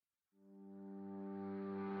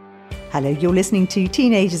Hello, you're listening to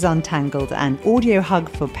Teenagers Untangled, an audio hug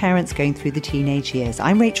for parents going through the teenage years.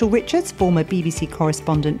 I'm Rachel Richards, former BBC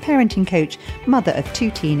correspondent, parenting coach, mother of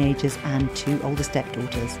 2 teenagers and 2 older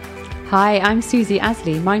stepdaughters. Hi, I'm Susie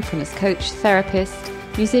Asley, mindfulness coach, therapist,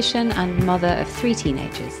 musician and mother of 3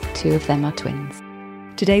 teenagers. 2 of them are twins.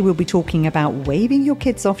 Today we'll be talking about waving your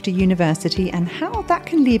kids off to university and how that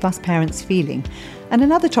can leave us parents feeling. And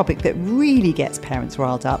another topic that really gets parents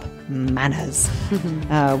riled up, manners.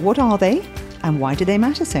 What are they and why do they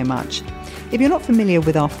matter so much? If you're not familiar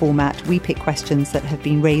with our format, we pick questions that have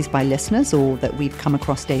been raised by listeners or that we've come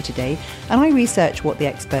across day to day, and I research what the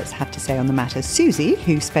experts have to say on the matter. Susie,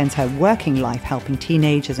 who spends her working life helping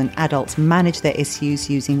teenagers and adults manage their issues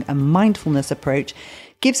using a mindfulness approach,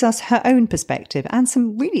 gives us her own perspective and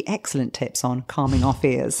some really excellent tips on calming our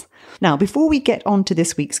fears. Now, before we get on to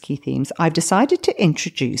this week's key themes, I've decided to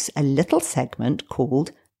introduce a little segment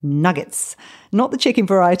called Nuggets. Not the chicken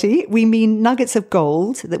variety, we mean nuggets of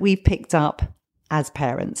gold that we've picked up as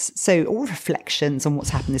parents. So all reflections on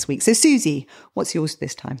what's happened this week. So Susie, what's yours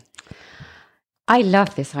this time? I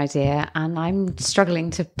love this idea and I'm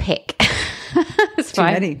struggling to pick. Too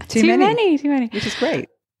many. Which is great.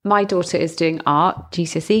 My daughter is doing art,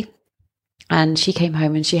 GCSE, and she came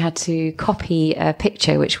home and she had to copy a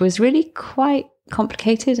picture, which was really quite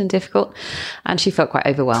complicated and difficult. And she felt quite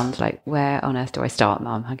overwhelmed, like, where on earth do I start,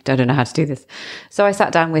 Mum? I don't know how to do this. So I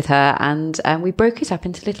sat down with her and we broke it up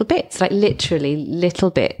into little bits, like literally little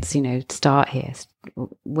bits, start here.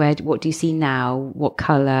 What do you see now? What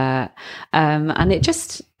colour? And it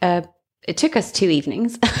just, it took us 2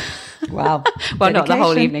 evenings. Wow. Well, not the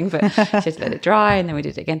whole evening, but she had to let it dry and then we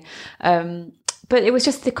did it again. But it was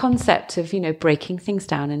just the concept of, breaking things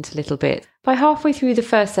down into little bits. By halfway through the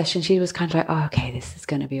first session, she was kind of like, oh, okay, this is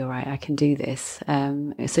going to be all right. I can do this.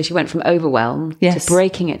 So she went from overwhelm to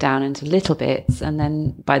breaking it down into little bits. And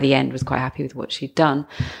then by the end was quite happy with what she'd done.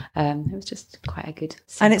 It was just quite a good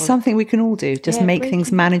simple. And it's something we can all do. Just make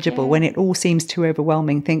things manageable when it all seems too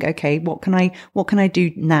overwhelming. Think, okay, what can I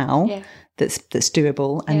do now? Yeah. That's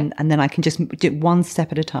doable, and then I can just do it one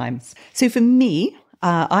step at a time. So for me,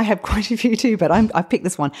 I have quite a few too, but I've picked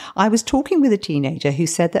this one. I was talking with a teenager who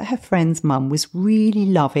said that her friend's mum was really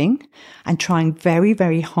loving and trying very,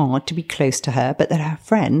 very hard to be close to her, but that her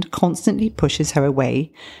friend constantly pushes her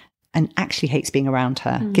away and actually hates being around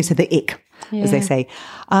her, gives her the ick, as they say.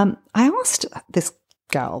 I asked this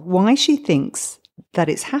girl why she thinks that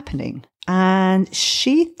it's happening, and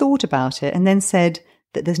she thought about it and then said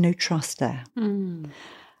that there's no trust there. And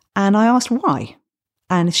I asked why.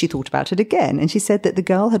 And she thought about it again. And she said that the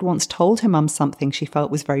girl had once told her mum something she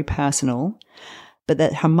felt was very personal, but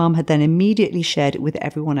that her mum had then immediately shared it with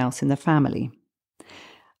everyone else in the family.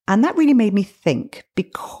 And that really made me think,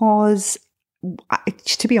 because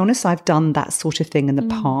to be honest, I've done that sort of thing in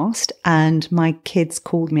the past, and my kids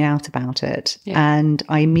called me out about it. And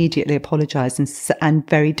I immediately apologized and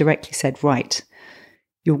very directly said, right,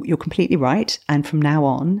 You're completely right. And from now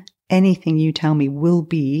on, anything you tell me will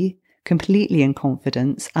be completely in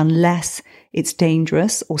confidence unless it's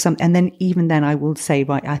dangerous or something. And then even then I will say,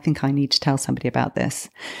 right, I think I need to tell somebody about this.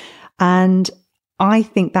 And I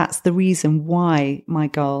think that's the reason why my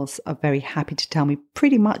girls are very happy to tell me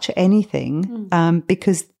pretty much anything,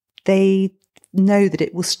 because they know that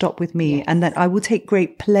it will stop with me and that I will take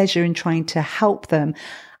great pleasure in trying to help them.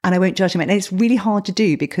 And I won't judge them. And it's really hard to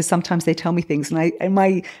do because sometimes they tell me things and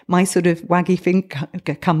my sort of waggy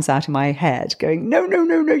finger comes out in my head going, no,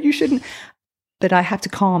 you shouldn't. But I have to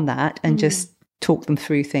calm that and just talk them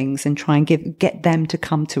through things and try and get them to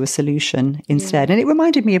come to a solution instead. And it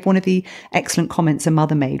reminded me of one of the excellent comments a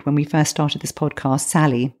mother made when we first started this podcast,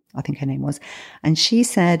 Sally, I think her name was. And she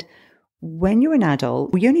said, when you're an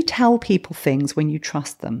adult, we only tell people things when you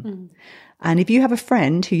trust them. And if you have a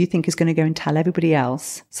friend who you think is going to go and tell everybody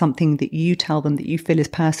else something that you tell them that you feel is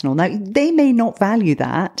personal, now they may not value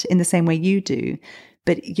that in the same way you do,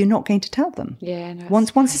 but you're not going to tell them. Yeah, no,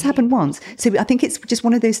 once it's happened once. So I think it's just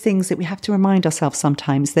one of those things that we have to remind ourselves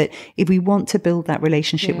sometimes that if we want to build that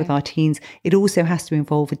relationship with our teens, it also has to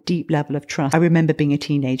involve a deep level of trust. I remember being a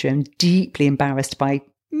teenager and deeply embarrassed by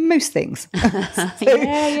most things.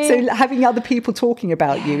 So having other people talking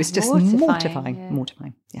about you is just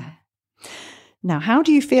mortifying. Yeah. Now, how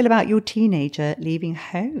do you feel about your teenager leaving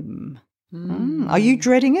home? Are you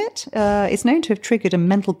dreading it? It's known to have triggered a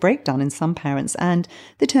mental breakdown in some parents and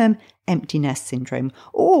the term empty nest syndrome.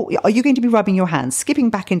 Or are you going to be rubbing your hands, skipping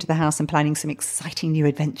back into the house and planning some exciting new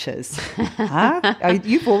adventures?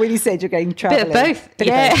 You've already said you're going traveling. Bit of both. Bit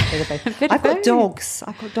of both. I've got dogs.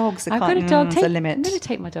 I've got a dog. I've got a dog. There's a limit. I'm going to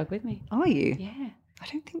take my dog with me. Are you? Yeah. I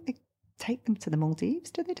don't think take them to the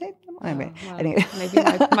Maldives. Do they take them? Anyway, maybe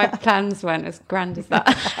my plans weren't as grand as that.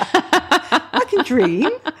 I can dream.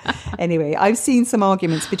 Anyway, I've seen some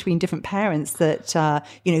arguments between different parents that,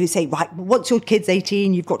 who say, right, once your kid's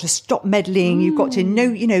 18, you've got to stop meddling. You've got to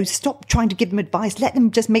know, stop trying to give them advice. Let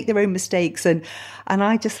them just make their own mistakes. And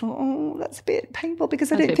I just thought, oh, that's a bit painful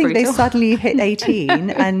because I don't think they suddenly hit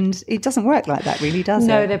 18 and it doesn't work like that really, does it?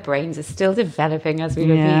 No, their brains are still developing as we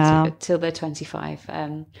repeat till they're 25.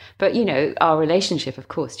 But, our relationship, of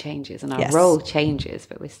course, changes and our role changes,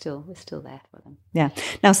 but we're still there for them. Yeah.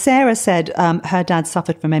 Now, Sarah said her dad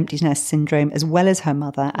suffered from empty nest syndrome as well as her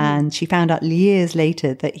mother. And she found out years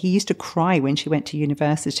later that he used to cry when she went to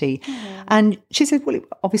university. And she said, well,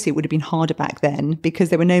 obviously it would have been harder back then because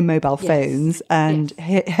there were no mobile phones. And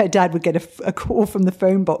her dad would get a call from the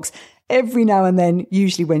phone box every now and then,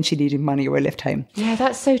 usually when she needed money or a lift home. Yeah,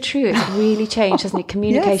 that's so true. It's really changed, hasn't it?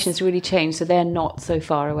 Communication's really changed, so they're not so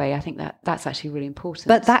far away. I think that's actually really important.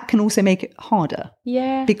 But that can also make it harder.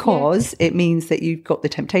 Yeah. Because it means that you've got the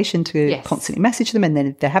temptation to constantly message them, and then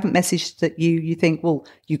if they haven't messaged that you think, well,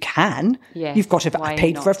 you can. Yes. You've got to have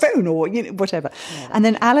paid for a phone or whatever. Yeah, and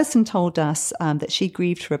then Alison told us that she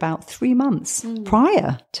grieved for about 3 months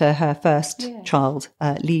prior to her first child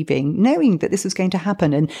leaving, knowing that this was going to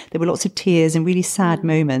happen, and there were lots of tears and really sad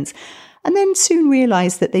moments, and then soon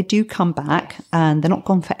realised that they do come back and they're not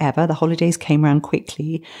gone forever. The holidays came around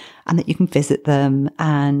quickly and that you can visit them.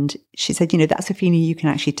 And she said, that's a feeling you can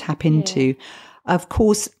actually tap into. Of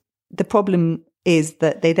course, the problem is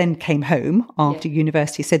that they then came home after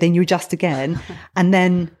university. So then you adjust again and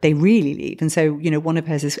then they really leave. And so, one of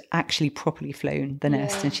hers has actually properly flown the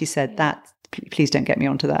nest. And she said that, please don't get me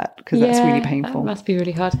onto that because that's really painful. That must be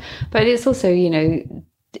really hard. But it's also,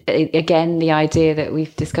 again, the idea that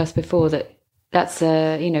we've discussed before that's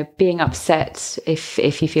being upset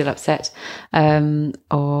if you feel upset,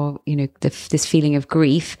 or this feeling of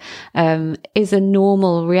grief is a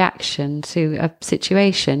normal reaction to a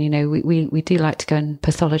situation. We do like to go and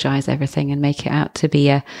pathologize everything and make it out to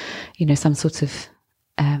be some sort of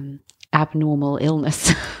abnormal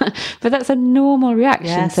illness, but that's a normal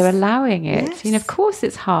reaction. So allowing it, of course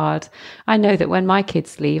it's hard. I know that when my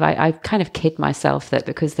kids leave, I kind of kid myself that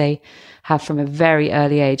because they have from a very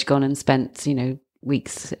early age gone and spent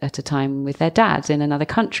weeks at a time with their dad in another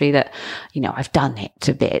country, that I've done it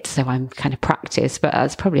a bit, so I'm kind of practiced, but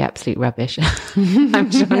that's probably absolute rubbish. I'm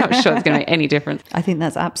not sure it's going to make any difference. I think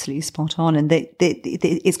that's absolutely spot on, and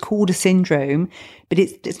it's called a syndrome, but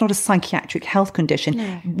it's not a psychiatric health condition.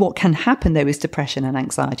 No. What can happen though is depression and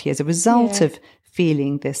anxiety as a result of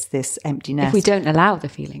feeling this emptiness. If we don't allow the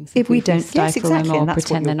feelings, if we don't stifle them or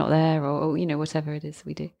pretend they're not there, or whatever it is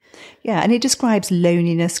we do. Yeah, and it describes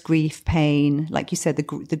loneliness, grief, pain, like you said, the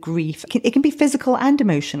grief. It can be physical and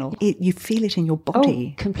emotional. You feel it in your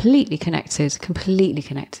body. Oh, completely connected.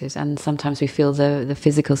 And sometimes we feel the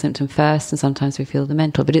physical symptom first, and sometimes we feel the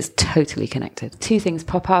mental, but it's totally connected. Two things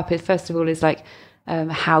pop up. First of all is like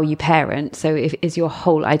how you parent. So is your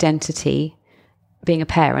whole identity being a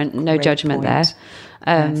parent, no Great judgment point.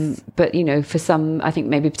 There. But, for some, I think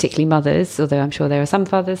maybe particularly mothers, although I'm sure there are some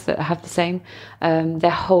fathers that have the same,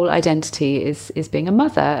 their whole identity is being a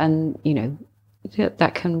mother, and,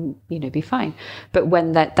 that can, be fine. But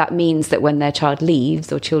when that means that when their child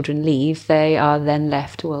leaves or children leave, they are then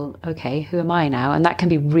left, well, okay, who am I now? And that can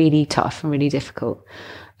be really tough and really difficult.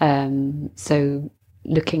 So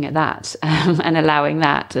looking at that and allowing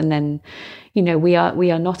that, and then, we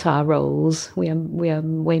are not our roles. We are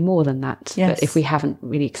way more than that. Yes. But if we haven't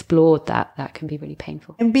really explored that can be really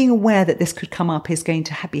painful. And being aware that this could come up is going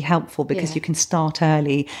to be helpful because you can start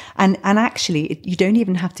early. And actually, you don't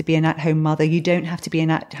even have to be an at-home mother. You don't have to be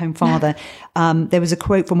an at-home father. There was a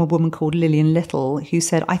quote from a woman called Lillian Little who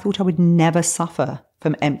said, "I thought I would never suffer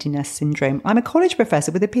from empty nest syndrome. I'm a college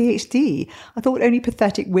professor with a PhD. I thought only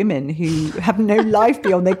pathetic women who have no life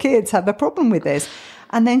beyond their kids have a problem with this."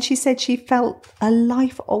 And then she said she felt a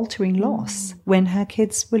life-altering loss when her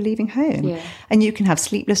kids were leaving home. Yeah. And you can have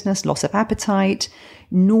sleeplessness, loss of appetite,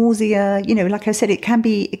 nausea. Like I said, it can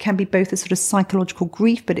be both a sort of psychological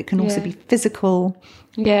grief, but it can also be physical.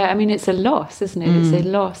 Yeah, I mean, it's a loss, isn't it? It's a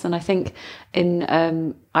loss. And I think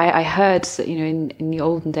I heard, in the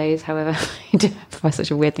olden days, however, that's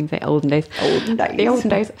such a weird thing to say, olden days. The olden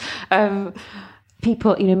days.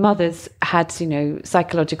 People, mothers had,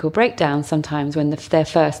 psychological breakdowns sometimes when their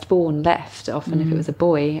firstborn left, often if it was a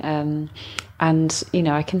boy. And,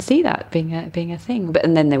 I can see that being a thing. But,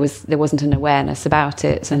 and then there wasn't an awareness about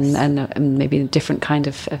it, and maybe a different kind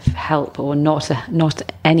of help, or not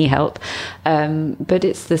any help. But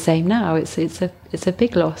it's the same now. It's a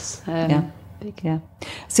big loss. big. Yeah.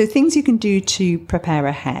 So things you can do to prepare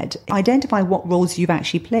ahead. Identify what roles you've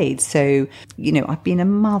actually played. So, I've been a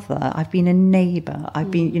mother, I've been a neighbour,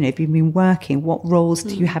 I've been, if you've been working, what roles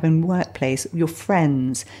do you have in workplace, your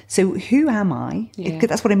friends? So who am I? Yeah. Because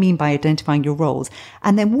that's what I mean by identifying your roles.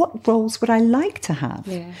 And then what roles would I like to have?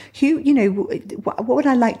 Yeah. What would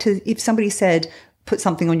I like to, if somebody said, put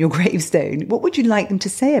something on your gravestone, what would you like them to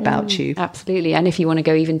say about you? Absolutely. And if you want to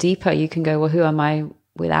go even deeper, you can go, well, who am I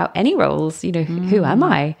without any roles? Who am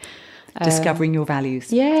I? Discovering your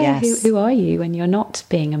values. Yeah. Yes. Who are you when you're not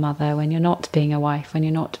being a mother, when you're not being a wife, when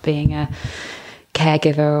you're not being a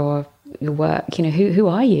caregiver or your work? Who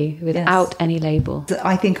are you without any label?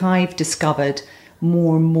 I think I've discovered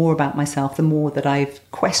more and more about myself the more that I've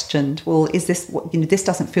questioned, well, is this what, this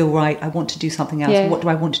doesn't feel right, I want to do something else. What do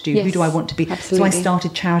I want to do? Who do I want to be? Absolutely. So I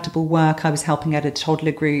started charitable work. I was helping at a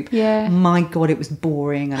toddler group. My God, it was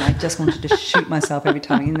boring, and I just wanted to shoot myself every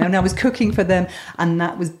time. And I was cooking for them, and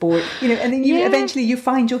that was boring. And then eventually you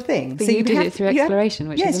find your thing. But so you did it through exploration,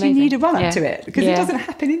 which is amazing. Yes, you need a run up to it, because it doesn't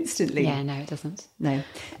happen instantly. Yeah, no, it doesn't. No.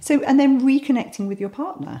 So, and then reconnecting with your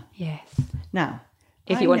partner. Yes. Now,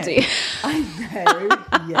 if you want to. I know,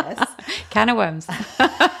 yes. Can of worms.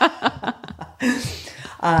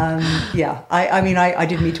 I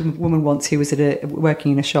did meet a woman once who was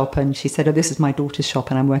working in a shop, and she said, this is my daughter's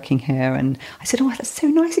shop and I'm working here. And I said, that's so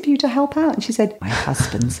nice of you to help out. And she said, my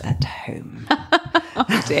husband's at home.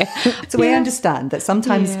 Oh dear. So I understand that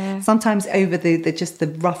sometimes over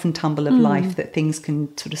the rough and tumble of life, that things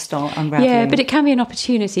can sort of start unraveling. Yeah, but it can be an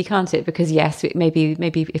opportunity, can't it? Because yes, maybe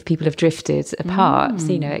if people have drifted apart,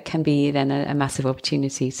 it can be then a massive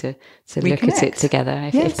opportunity to look at it together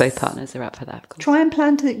if both partners are up for that. Of course. Try and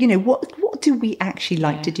plan to, what do we actually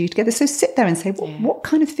like to do together? So sit there and say, what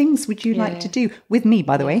kind of things would you like to do with me,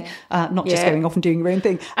 by the way, not just going off and doing your own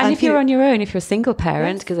thing. And if you're on your own, if you're a single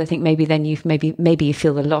parent, because I think maybe then maybe you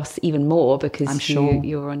feel the loss even more because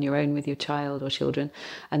you're on your own with your child or children,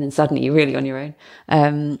 and then suddenly you're really on your own.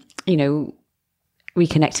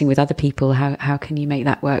 Reconnecting with other people, how can you make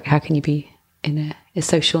that work? How can you be in a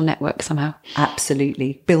social network somehow?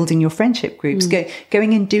 Absolutely. Building your friendship groups,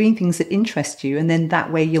 going and doing things that interest you, and then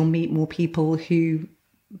that way you'll meet more people who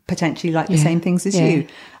potentially like the same things as you.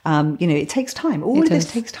 It takes time. All of this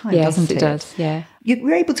takes time, doesn't it? It does, yeah.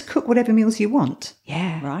 You're able to cook whatever meals you want.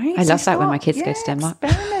 Yeah. Right? I love that when my kids go to Denmark.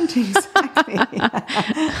 Experimenting, exactly.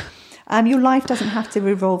 Your life doesn't have to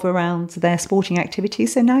revolve around their sporting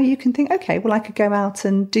activities. So now you can think, okay, well, I could go out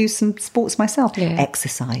and do some sports myself. Yeah.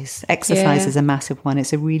 Exercise is a massive one.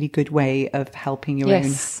 It's a really good way of helping your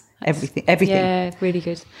own everything. Yeah, really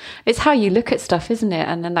good. It's how you look at stuff, isn't it?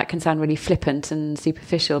 And then that can sound really flippant and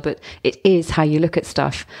superficial, but it is how you look at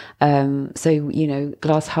stuff.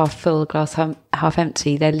 Glass half full, glass half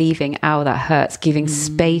empty. They're leaving. Ow, that hurts. Giving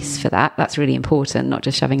space for that. That's really important. Not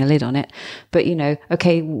just shoving a lid on it. But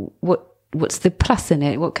okay, what's the plus in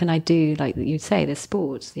it? What can I do? Like you'd say, the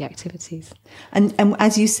sports, the activities. And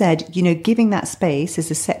as you said, giving that space is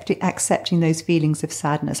accepting those feelings of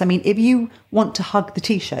sadness. I mean, if you want to hug the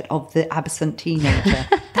T-shirt of the absent teenager,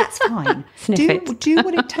 that's fine. Do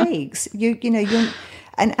what it takes.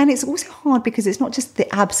 And it's also hard because it's not just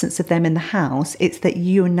the absence of them in the house, it's that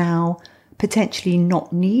you're now potentially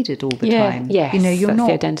not needed all the time. Yes, you're not.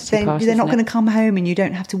 The identity part, they're not going to come home, and you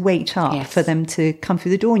don't have to wait up for them to come through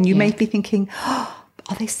the door. And you may be thinking, are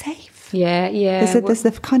they safe? Yeah. There's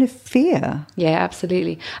the kind of fear. Yeah,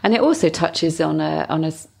 absolutely. And it also touches on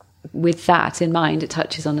a with that in mind, it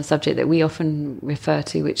touches on a subject that we often refer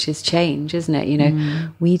to, which is change, isn't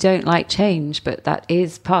it? We don't like change, but that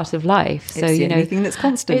is part of life. So it's the only thing that's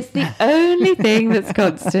constant. It's the only thing that's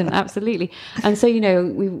constant, absolutely. And so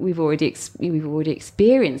we've already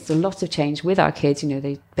experienced a lot of change with our kids.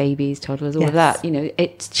 They babies, toddlers, all of that.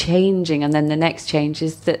 It's changing, and then the next change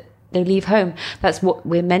is that they leave home. That's what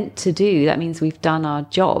we're meant to do. That means we've done our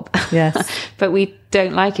job. Yes. But we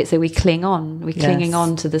don't like it, so we cling on. We're clinging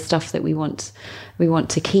on to the stuff that we want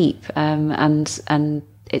to keep. And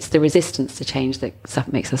it's the resistance to change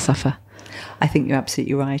that makes us suffer. I think you're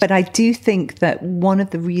absolutely right. But I do think that one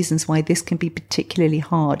of the reasons why this can be particularly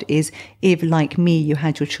hard is if, like me, you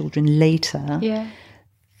had your children later. Yeah.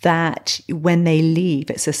 That when they leave,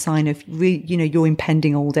 it's a sign of, your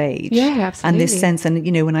impending old age. Yeah, absolutely. And this sense, and,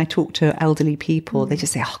 when I talk to elderly people, they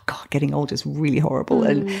just say, oh, God, getting older is really horrible.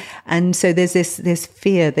 And so there's this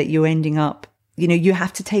fear that you're ending up, you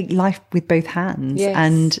have to take life with both hands. Yes.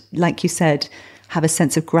 And like you said, have a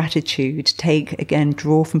sense of gratitude,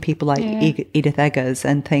 draw from people like Edith Eggers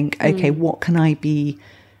and think, okay, what can I be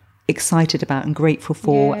excited about and grateful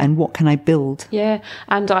for, and what can I build? Yeah,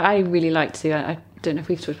 and I really like to... don't know if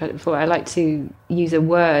we've talked about it before. I like to use a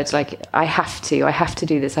word like I have to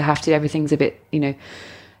do this. I have to. Everything's a bit,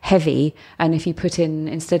 heavy. And if you put in,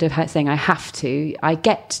 instead of saying I have to, I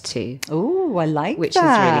get to. Oh, I like which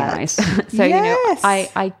that. Which is really nice. So, yes.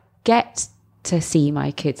 I get to see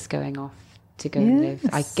my kids going off to go and live.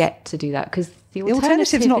 I get to do that because the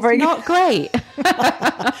alternative's not very not great.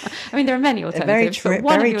 I mean, there are many alternatives.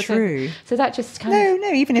 Very true. So that just kind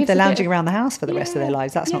of even if they're lounging around the house for the rest of their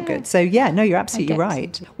lives, that's not good. So you're absolutely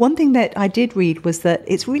right. One thing that I did read was that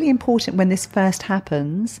it's really important when this first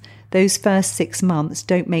happens, those first 6 months,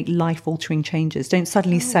 don't make life-altering changes. Don't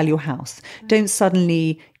suddenly sell your house. Don't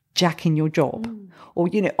suddenly jack in your job. Or,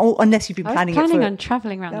 unless you've been planning on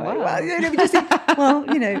travelling around the world.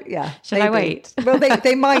 Shall I wait? Well,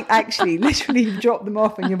 they might actually literally drop them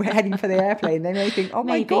off and you're heading for the airplane. They may think, oh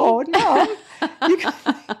my God, no.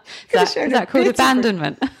 Is that called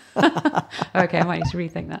abandonment? Okay, I might need to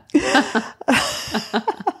rethink that.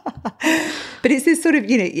 But it's this sort of,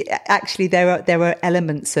 actually there are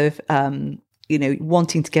elements of,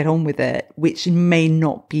 wanting to get on with it, which may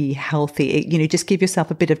not be healthy. Just give yourself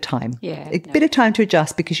a bit of time. Bit of time to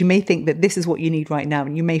adjust, because you may think that this is what you need right now.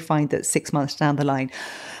 And you may find that 6 months down the line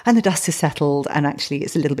and the dust has settled and actually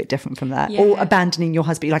it's a little bit different from that. Or abandoning your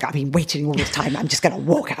husband. You're like, I've been waiting all this time. I'm just going to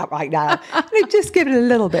walk out right now. Just give it a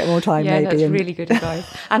little bit more time, maybe. Yeah, that's really good advice.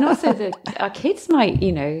 And also our kids might,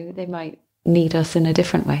 they might need us in a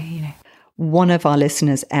different way, One of our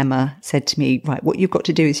listeners, Emma, said to me, right, what you've got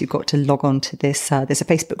to do is you've got to log on to this, there's a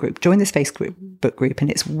Facebook group, join this Facebook group, and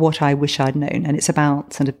it's What I Wish I'd Known. And it's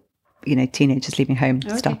about sort of, teenagers leaving home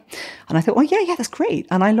and stuff. And I thought, oh, yeah, that's great.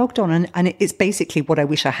 And I logged on and it's basically what I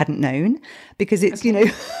wish I hadn't known, because it's,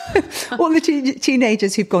 all the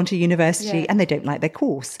teenagers who've gone to university and they don't like their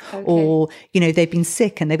course or, they've been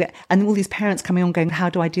sick and and all these parents coming on going, how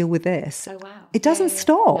do I deal with this? Oh, wow. It doesn't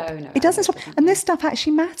stop. No, it doesn't stop. And this stuff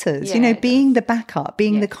actually matters, being the backup,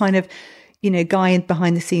 being the kind of, guy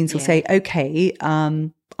behind the scenes will say, okay,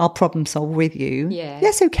 I'll problem solve with you. Yeah.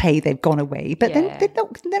 Yes, okay, they've gone away, but then they're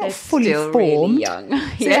not fully still formed. Really young.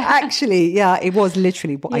 So actually, it was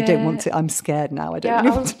literally what I don't want to. I'm scared now. I don't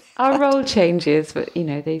know. Our role changes, but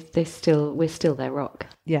we're still their rock.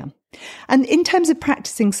 Yeah. And in terms of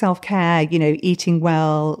practicing self-care, eating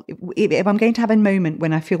well, if I'm going to have a moment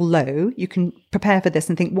when I feel low, you can prepare for this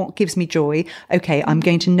and think, what gives me joy? Okay, I'm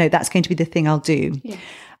going to know that's going to be the thing I'll do. Yeah.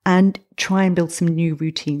 And try and build some new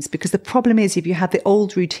routines, because the problem is if you have the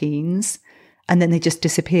old routines and then they just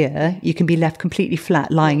disappear, you can be left completely flat,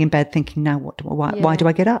 lying in bed thinking, now why do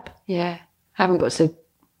I get up? Yeah. I haven't got to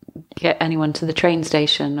get anyone to the train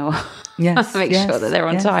station or make sure that they're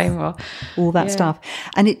on time or all that stuff.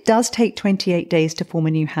 And it does take 28 days to form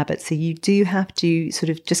a new habit. So you do have to sort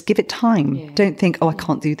of just give it time. Yeah. Don't think, I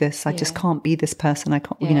can't do this. I just can't be this person. I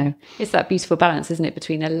can't, It's that beautiful balance, isn't it?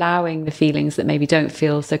 Between allowing the feelings that maybe don't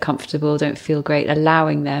feel so comfortable, don't feel great,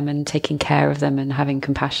 allowing them and taking care of them and having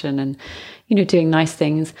compassion and, doing nice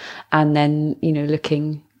things. And then,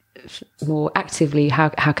 looking more actively, how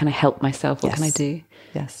can I help myself? What can I do?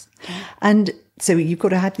 Yes. And so you've got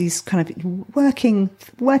to have these kind of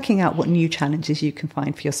working out what new challenges you can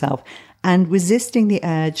find for yourself, and resisting the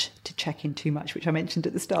urge to check in too much, which I mentioned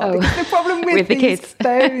at the start. Because the problem with the kids,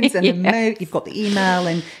 phones and you've got the email,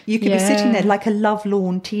 and you could be sitting there like a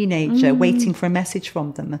lovelorn teenager waiting for a message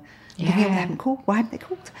from them. Thinking, they haven't called. Why haven't they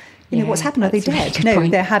called? What's happened? Are they dead? No,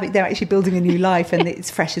 they're actually building a new life, and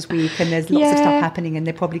it's fresh as week, and there's lots of stuff happening, and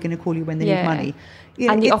they're probably going to call you when they need money.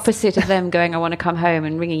 And the opposite of them going, I want to come home,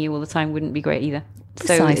 and ringing you all the time wouldn't be great either.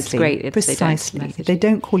 Precisely, so it's great if they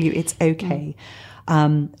don't call you. It's okay.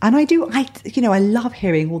 And I love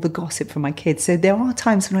hearing all the gossip from my kids. So there are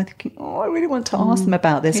times when I'm thinking, I really want to ask them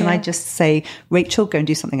about this, and I just say, Rachel, go and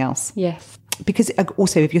do something else. Yes. Because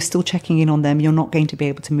also, if you're still checking in on them, you're not going to be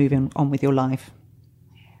able to move on with your life.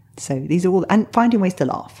 So these are all, and finding ways to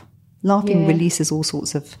laugh. Laughing releases all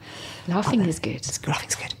sorts of... Laughing is good.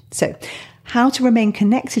 Laughing's good. So how to remain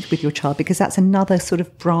connected with your child, because that's another sort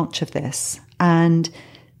of branch of this. And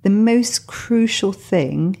the most crucial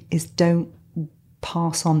thing is don't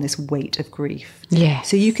pass on this weight of grief. Yeah.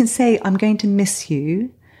 So you can say, I'm going to miss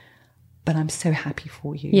you, but I'm so happy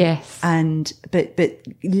for you. Yes. And but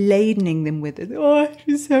ladening them with,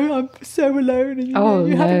 I'm so alone, and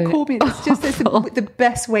you haven't called me. It's just the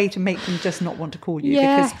best way to make them just not want to call you.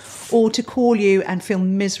 Yes. Or to call you and feel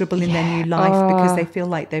miserable in their new life because they feel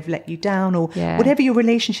like they've let you down, or whatever your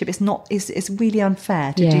relationship is. It's really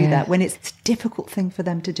unfair to do that when it's a difficult thing for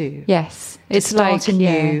them to do. Yes. It's like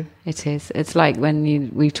anew. It is. It's like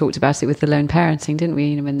when we talked about it with the lone parenting, didn't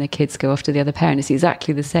we? When the kids go off to the other parent, it's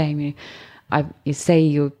exactly the same. You say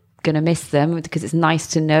you're going to miss them because it's nice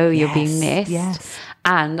to know you're being missed. Yes.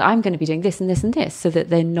 And I'm going to be doing this and this and this, so that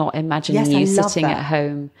they're not imagining you sitting at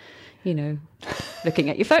home, you know, looking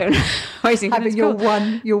at your phone, having your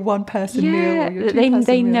one person meal. Or your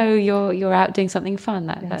they know you're out doing something fun.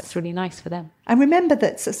 That's really nice for them. And remember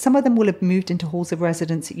that some of them will have moved into halls of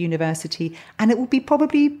residence at university, and it will be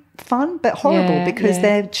probably fun but horrible because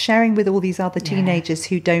they're sharing with all these other teenagers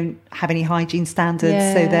who don't have any hygiene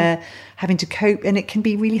standards, so they're having to cope, and it can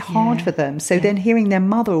be really hard for them. So then hearing their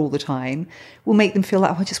mother all the time will make them feel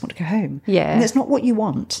like, I just want to go home. And it's not what you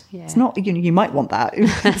want. It's not, you might want that.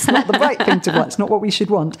 It's not the right thing to want. It's not what we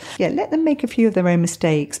should want. Let them make a few of their own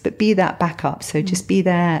mistakes, but be that backup. So just be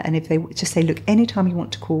there. And if they just say, look, anytime you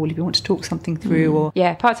want to call, if you want to talk something through, or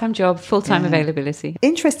part-time job, full-time availability.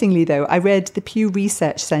 Interestingly, though, I read the Pew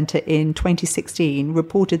Research Centre in 2016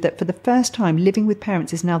 reported that for the first time, living with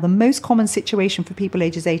parents is now the most common situation for people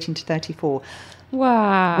ages 18 to 34.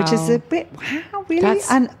 Wow. Which is a bit, wow, really?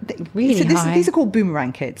 That's and really high. These are called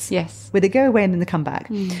boomerang kids. Yes. Where they go away and then they come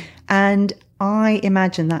back. And I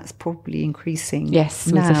imagine that's probably increasing. Yes,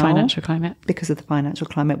 with the financial climate. Because of the financial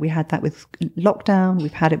climate. We had that with lockdown.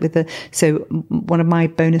 We've had it with so one of my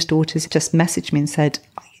bonus daughters just messaged me and said,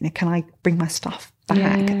 can I bring my stuff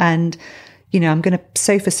back? And I'm going to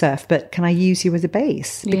sofa surf, but can I use you as a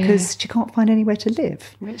base? Because she can't find anywhere to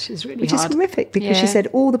live. Which is hard. Which is horrific, because she said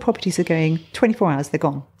all the properties are going 24 hours, they're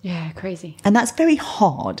gone. Yeah, crazy. And that's very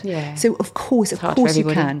hard. Yeah. So of course you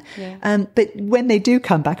can. Yeah. But when they do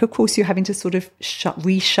come back, of course you're having to sort of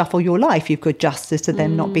reshuffle your life. You've got justice to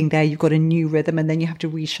them not being there. You've got a new rhythm, and then you have to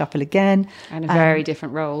reshuffle again. And a very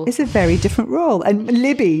different role. It's a very different role. And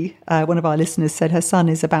Libby, one of our listeners, said her son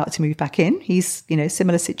is about to move back in. He's,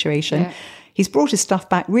 similar situation. Yeah. He's brought his stuff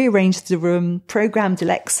back, rearranged the room, programmed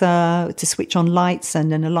Alexa to switch on lights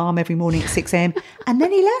and an alarm every morning at 6 a.m. And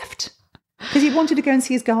then he left because he wanted to go and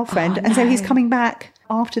see his girlfriend. And so he's coming back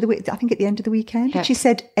after I think at the end of the weekend. Yep. She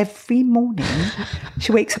said every morning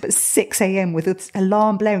she wakes up at 6 a.m. with an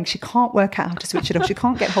alarm blaring. She can't work out how to switch it off. She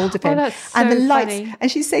can't get hold of him. That's so and the lights, funny.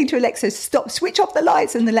 And she's saying to Alexa, stop, switch off the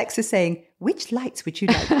lights. And Alexa's saying, which lights would you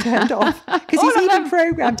like turned off? Because he's even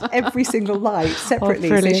programmed every single light separately.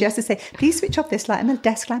 So she has to say, please switch off this light and the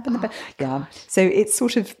desk lamp and the So it's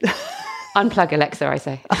sort of unplug Alexa, I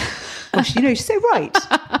say. Gosh, she's so right.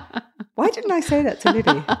 Why didn't I say that to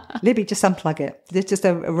Libby? Libby, just unplug it. It's just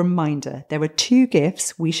a reminder. There are 2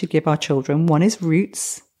 gifts we should give our children. One is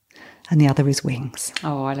roots and the other is wings.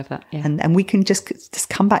 Oh, I love that. Yeah. And we can just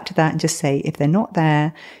come back to that and just say, if they're not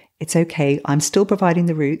there, it's okay. I'm still providing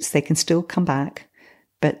the roots. They can still come back.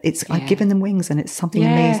 But I've given them wings, and it's something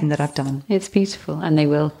amazing that I've done. It's beautiful, and they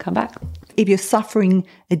will come back. If you're suffering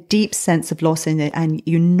a deep sense of loss in it, and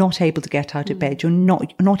you're not able to get out of bed, you're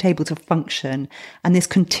not able to function, and this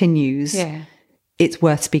continues, it's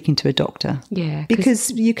worth speaking to a doctor. Yeah,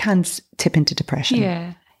 because you can tip into depression.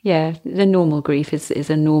 Yeah, yeah. The normal grief is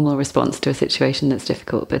a normal response to a situation that's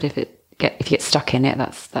difficult. But if you get stuck in it,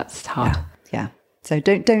 that's hard. Yeah. So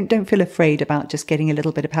don't feel afraid about just getting a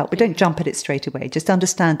little bit of help, but don't jump at it straight away. Just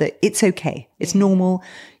understand that it's okay. It's normal.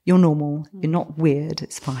 You're normal. You're not weird.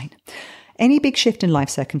 It's fine. Any big shift in life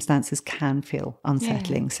circumstances can feel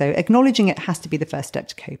unsettling. So acknowledging it has to be the first step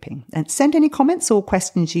to coping. And send any comments or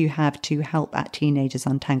questions you have to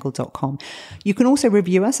help@teenagersuntangled.com. You can also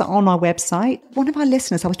review us on our website. One of our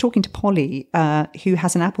listeners, I was talking to Polly, who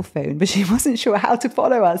has an Apple phone, but she wasn't sure how to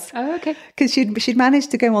follow us. Oh, okay. Because she'd managed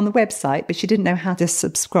to go on the website, but she didn't know how to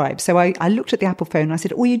subscribe. So I looked at the Apple phone and I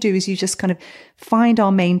said, all you do is you just kind of find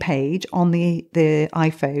our main page on the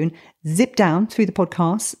iPhone, zip down through the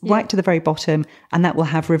podcast right to the very bottom, and that will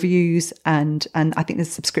have reviews and I think there's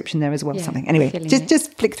a subscription there as well or something. Anyway,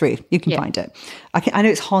 just flick through. You can find it. I know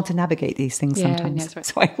it's hard to navigate these things sometimes. Right.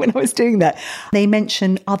 So when I was doing that, they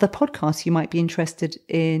mentioned other podcasts you might be interested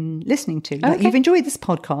in listening to. Like, you've enjoyed this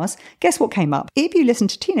podcast. Guess what came up? If you listen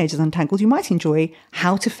to Teenagers Untangled, you might enjoy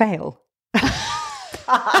How to Fail.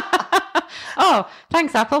 Oh,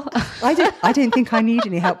 thanks, Apple. I don't think I need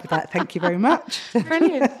any help with that. Thank you very much.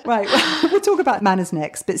 Brilliant. Right. We'll talk about manners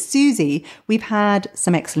next. But Susie, we've had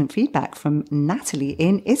some excellent feedback from Natalie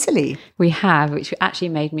in Italy. We have, which actually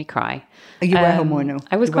made me cry. You were hormonal.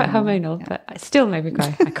 I was quite hormonal, but it still made me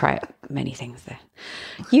cry. I cry at many things there.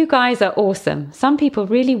 You guys are awesome. Some people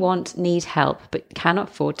really need help, but cannot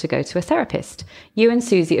afford to go to a therapist. You and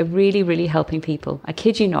Susie are really, really helping people. I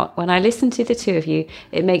kid you not. When I listen to the two of you,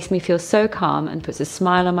 it makes me feel so calm and puts a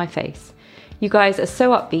smile on my face. You guys are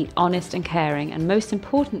so upbeat, honest and caring, and most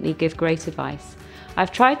importantly, give great advice.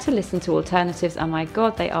 I've tried to listen to alternatives and my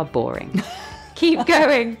God, they are boring. keep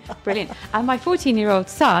going. Brilliant. And my 14-year-old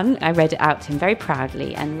son, I read it out to him very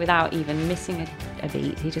proudly, and without even missing a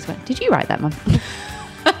beat, he just went, "Did you write that, Mum?"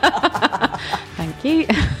 Thank you.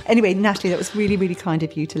 Anyway, Natalie, that was really, really kind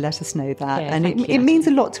of you to let us know that. And it means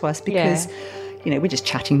a lot to us because, we're just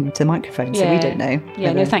chatting to the microphone, so we don't know.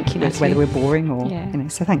 Thank you, Natalie. Whether we're boring or,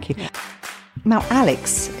 so thank you. Yeah. Now,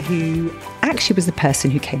 Alex, who actually was the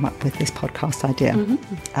person who came up with this podcast idea,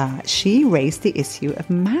 she raised the issue of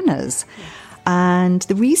manners. Yeah. And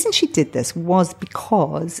the reason she did this was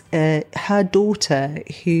because her daughter,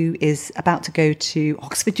 who is about to go to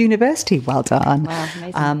Oxford University, well done. Wow,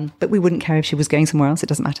 amazing. But we wouldn't care if she was going somewhere else, it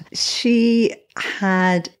doesn't matter. She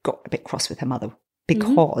had got a bit cross with her mother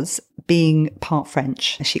because being part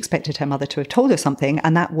French, she expected her mother to have told her something,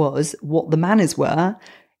 and that was what the manners were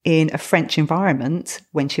in a French environment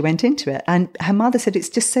when she went into it. And her mother said, it's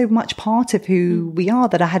just so much part of who we are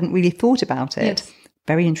that I hadn't really thought about it. Yes.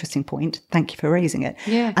 Very interesting point. Thank you for raising it.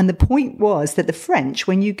 Yeah. And the point was that the French,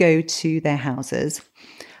 when you go to their houses,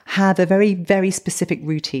 have a very, very specific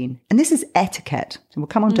routine. And this is etiquette. So we'll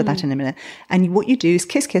come on to that in a minute. And what you do is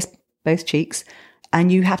kiss both cheeks. And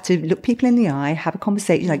you have to look people in the eye, have a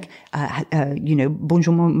conversation like,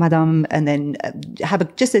 bonjour, madame, and then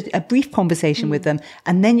have just a brief conversation with them.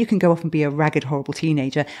 And then you can go off and be a ragged, horrible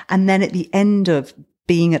teenager. And then at the end of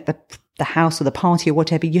being at the house or the party or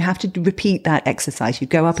whatever, you have to repeat that exercise. You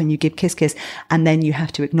go up and you give kiss, and then you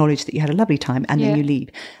have to acknowledge that you had a lovely time, and then you leave.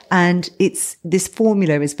 And this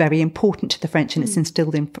formula is very important to the French, and it's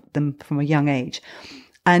instilled in them from a young age.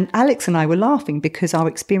 And Alex and I were laughing because our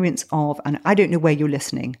experience of, and I don't know where you're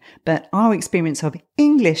listening, but our experience of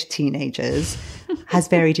English teenagers has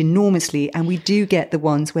varied enormously. And we do get the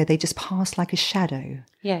ones where they just pass like a shadow.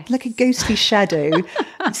 Yes. Like a ghostly shadow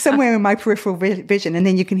somewhere in my peripheral vision. And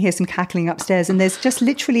then you can hear some cackling upstairs. And there's just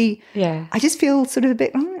literally, I just feel sort of a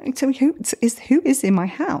bit, so who is in my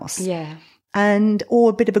house? Yeah. Or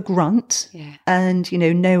a bit of a grunt, and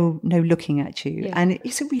no looking at you, and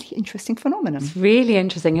it's a really interesting phenomenon. It's really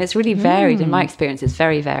interesting, and it's really varied. In my experience, it's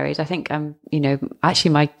very varied. I think,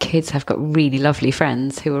 actually, my kids have got really lovely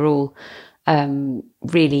friends who are all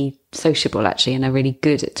really sociable, actually, and are really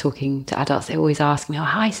good at talking to adults. They always ask me, "Oh,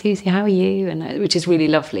 hi, Susie, how are you?" and which is really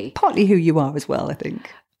lovely. Partly who you are as well, I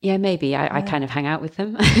think. Yeah, maybe. I kind of hang out with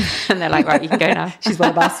them and they're like, right, you can go now. She's one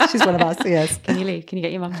of us, yes. Can you leave? Can you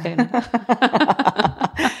get your mum to go now?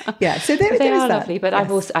 Yeah, so they are that. lovely, but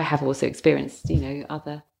I have also experienced,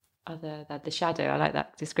 other the shadow. I like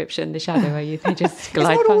that description, the shadow where they just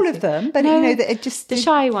glide It's not past all of them, but it just... The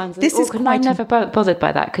shy ones. This is quite... I'm never bothered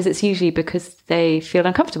by that because it's usually because they feel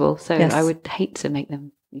uncomfortable. So I would hate to make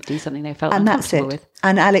them do something they felt uncomfortable with.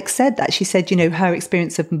 And Alex said that. She said, her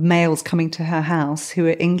experience of males coming to her house who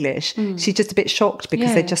are English, she's just a bit shocked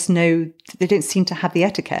because they don't seem to have the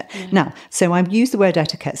etiquette. Yeah. Now, so I've used the word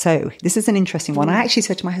etiquette. So this is an interesting one. I actually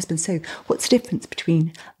said to my husband, so what's the difference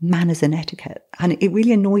between manners and etiquette? And it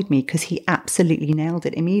really annoyed me because he absolutely nailed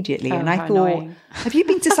it immediately. And I thought, have you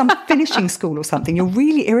been to some finishing school or something? You're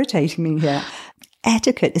really irritating me here.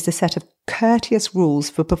 Etiquette is a set of courteous rules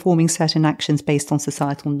for performing certain actions based on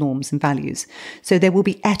societal norms and values. So there will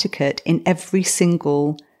be etiquette in every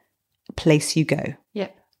single place you go.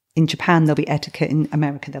 Yep. In Japan, there'll be etiquette. In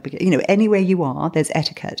America, there'll be, anywhere you are, there's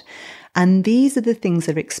etiquette. And these are the things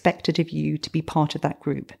that are expected of you to be part of that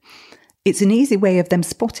group. It's an easy way of them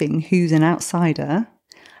spotting who's an outsider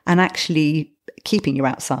and actually keeping you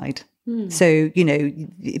outside. So,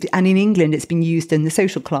 and in England, it's been used in the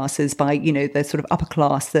social classes by, the sort of upper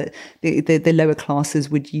class, that the lower classes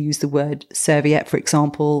would use the word serviette, for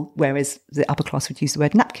example, whereas the upper class would use the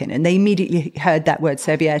word napkin. And they immediately heard that word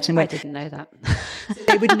serviette and went, I didn't know that.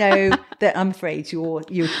 They would know that I'm afraid you're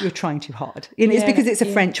trying too hard. It's because it's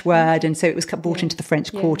a French word. And so it was brought into the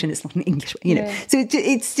French court and it's not an English, So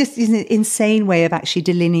it's just an insane way of actually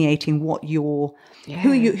delineating what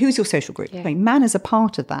who's your social group. Yeah. Manners are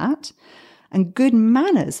part of that. And good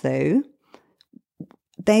manners, though,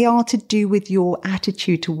 they are to do with your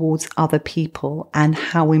attitude towards other people and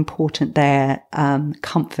how important their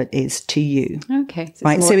comfort is to you. Okay. So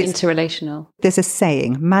it's more interrelational. There's a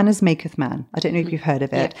saying, manners maketh man. I don't know if you've heard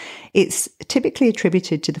of it. Yeah. It's typically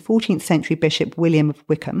attributed to the 14th century Bishop William of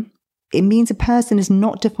Wykeham. It means a person is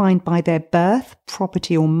not defined by their birth,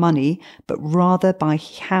 property or money, but rather by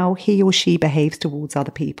how he or she behaves towards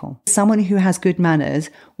other people. Someone who has good manners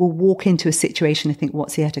will walk into a situation and think,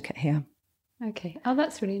 what's the etiquette here? Okay. Oh,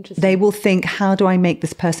 that's really interesting. They will think, how do I make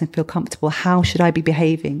this person feel comfortable? How should I be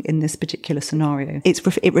behaving in this particular scenario?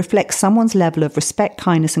 It reflects someone's level of respect,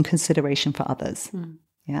 kindness and consideration for others.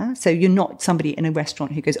 Yeah. So you're not somebody in a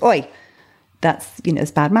restaurant who goes, oi, that's,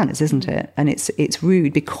 it's bad manners, isn't it? And it's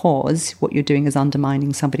rude because what you're doing is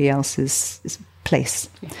undermining somebody else's place.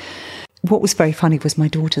 Yeah. What was very funny was my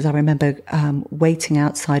daughters, I remember waiting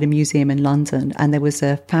outside a museum in London, and there was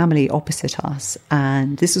a family opposite us,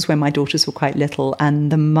 and this was when my daughters were quite little,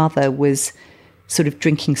 and the mother was sort of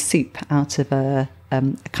drinking soup out of a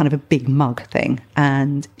kind of a big mug thing,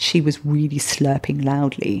 and she was really slurping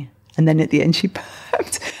loudly, and then at the end she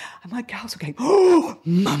burped, and my girls were going, "Oh,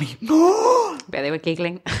 mummy, oh!" But they were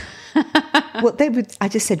giggling. Well, I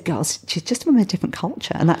just said, girls, she's just from a different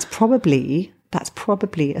culture, and that's probably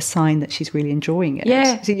a sign that she's really enjoying it.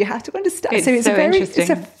 Yeah. So you have to understand. It's it's so interesting. It's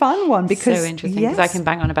a fun one because so interesting because I can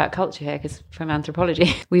bang on about culture here because from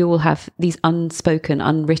anthropology, we all have these unspoken,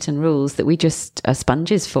 unwritten rules that we just are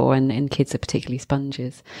sponges for, and kids are particularly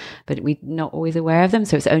sponges, but we're not always aware of them.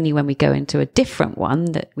 So it's only when we go into a different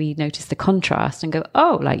one that we notice the contrast and go,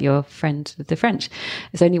 oh, like your friend with the French.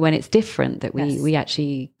 It's only when it's different that we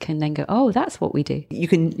actually can then go, oh, that's what we do. You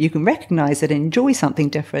can recognize it and enjoy something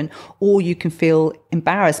different, or you can feel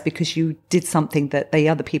embarrassed because you did something that the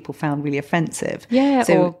other people found really offensive. Yeah,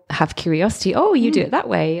 so, or have curiosity. Oh, you do it that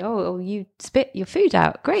way. Oh, you spit your food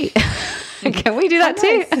out. Great. Can we do that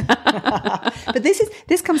too? But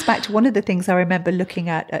this comes back to one of the things I remember looking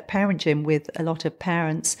at Parent Gym with a lot of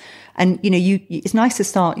parents. And, it's nice to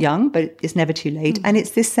start young, but it's never too late. And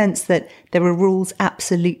it's this sense that there are rules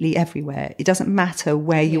absolutely everywhere. It doesn't matter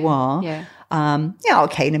where you are. Yeah.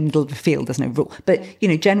 Okay, in the middle of the field, there's no rule. But,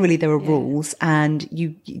 generally there are rules, and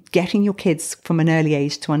you getting your kids from an early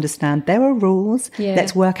age to understand there are rules. Yeah.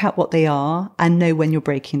 Let's work out what they are and know when you're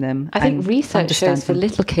breaking them. I think research shows for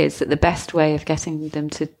little kids that the best way of getting them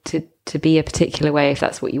to be a particular way, if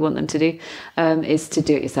that's what you want them to do, is to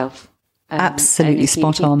do it yourself. Absolutely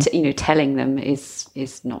spot on. Telling them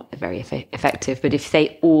is not very effective. But if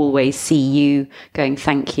they always see you going,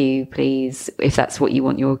 thank you, please, if that's what you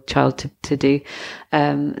want your child to do,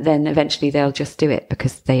 then eventually they'll just do it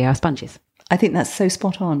because they are sponges. I think that's so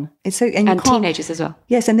spot on. It's so, and teenagers as well.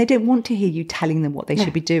 Yes, and they don't want to hear you telling them what they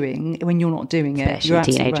should be doing when you're not doing it.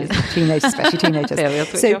 Especially teenagers. Right. Especially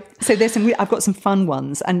teenagers. So there's I've got some fun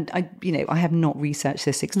ones, and I have not researched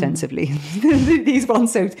this extensively. These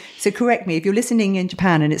ones. So correct me if you're listening in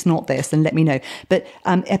Japan and it's not this, then let me know. But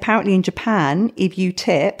apparently in Japan, if you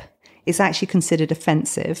tip, it's actually considered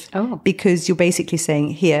offensive because you're basically saying,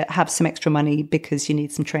 here, have some extra money because you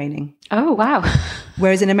need some training. Oh, wow.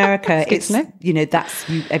 Whereas in America, it's,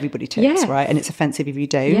 everybody tips, right? And it's offensive if you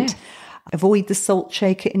don't. Yeah. Avoid the salt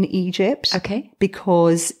shaker in Egypt. Okay.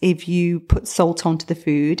 Because if you put salt onto the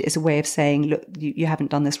food, it's a way of saying, look, you haven't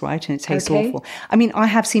done this right and it tastes awful. I mean, I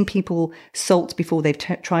have seen people salt before they've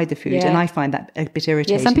tried the food, and I find that a bit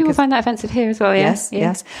irritating. Yeah, some people find that offensive here as well.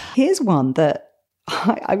 Yes. Here's one that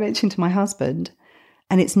I mentioned to my husband,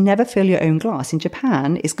 and it's never fill your own glass. In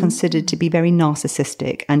Japan, it's considered to be very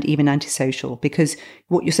narcissistic and even antisocial, because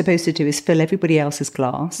what you're supposed to do is fill everybody else's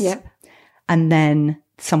glass, and then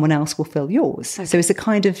someone else will fill yours. Okay. So it's a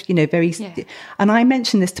kind of, very... Yeah. And I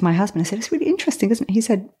mentioned this to my husband. I said, it's really interesting, isn't it? He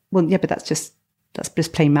said, well, yeah, but that's just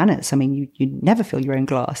plain manners. I mean, you never fill your own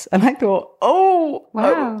glass. And I thought,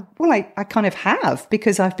 wow. Well, I kind of have,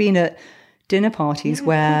 because I've been at dinner parties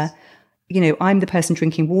where... I'm the person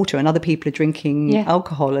drinking water and other people are drinking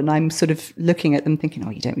alcohol, and I'm sort of looking at them thinking, oh,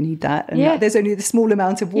 you don't need that. And there's only the small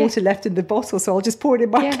amount of water left in the bottle, so I'll just pour it in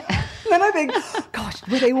my cup. And then I think, gosh,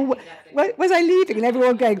 were they all... Was I leaving? And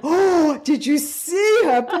everyone going, oh, did you see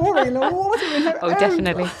her pouring the water in her own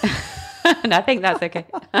definitely. And I think that's okay.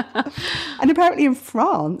 And apparently in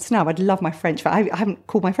France, now I'd love my French, I haven't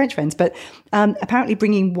called my French friends, but apparently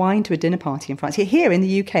bringing wine to a dinner party in France. Here in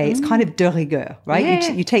the UK, it's kind of de rigueur, right?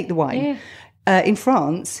 Yeah. You take the wine. Yeah. In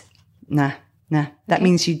France, nah. That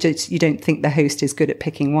means you don't think the host is good at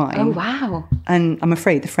picking wine. Oh, wow. And I'm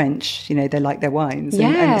afraid the French, they like their wines.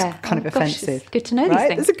 And it's kind of offensive. It's good to know these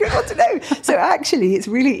things. It's a good one to know. So actually, it's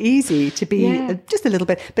really easy to be just a little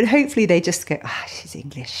bit, but hopefully they just go, she's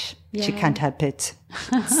English. Yeah. She can't help it.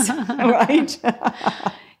 Right?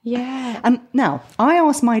 Yeah. And now, I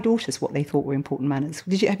asked my daughters what they thought were important manners.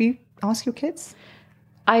 Have you asked your kids?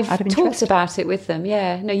 I've talked about it with them,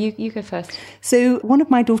 yeah. No, you go first. So one of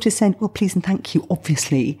my daughters said, well, please and thank you,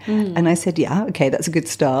 obviously. And I said, yeah, okay, that's a good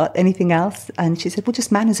start. Anything else? And she said, well, just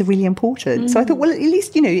manners are really important. So I thought, well, at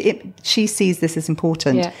least, she sees this as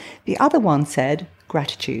important. Yeah. The other one said,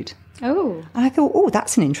 gratitude. Oh. And I thought,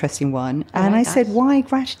 that's an interesting one. And I said, why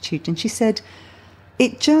gratitude? And she said,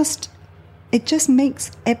 it just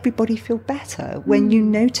makes everybody feel better when you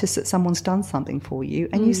notice that someone's done something for you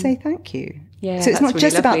and you say thank you. Yeah, so it's not really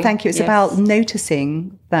just lovely. About thank you. It's about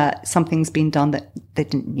noticing that something's been done that they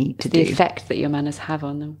didn't need to do. The effect that your manners have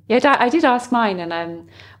on them. Yeah, I did ask mine, and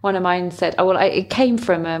one of mine said, "Oh well, it came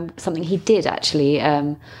from something he did actually."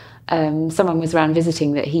 Someone was around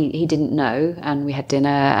visiting that he didn't know, and we had dinner,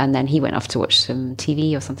 and then he went off to watch some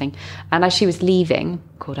TV or something. And as she was leaving,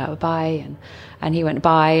 called out a bye, and he went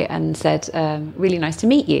by and said, "Really nice to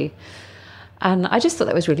meet you." And I just thought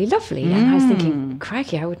that was really lovely. And I was thinking,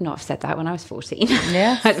 crikey, I would not have said that when I was 14.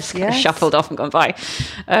 Yes, I just kind of shuffled off and gone by.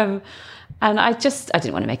 And I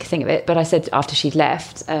didn't want to make a thing of it, but I said after she'd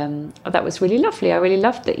left, that was really lovely. I really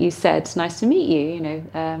loved that you said, nice to meet you, you know.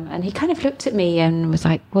 And he kind of looked at me and was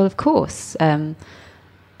like, well, of course, you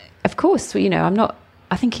know,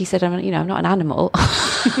 I think he said, I'm not an animal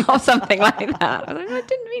or something like that. I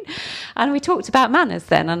didn't mean. And we talked about manners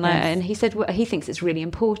then, and he said he thinks it's really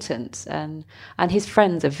important, and his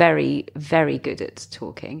friends are very, very good at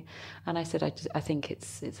talking. And I said, I think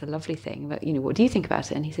it's a lovely thing, but you know, what do you think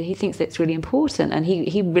about it? And he said he thinks it's really important, and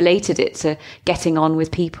he related it to getting on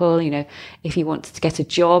with people. You know, if he wants to get a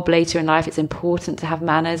job later in life, it's important to have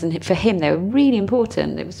manners, and for him, they were really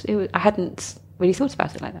important. It was I hadn't really thought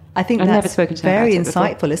about it like that. I think I've that's never spoken to very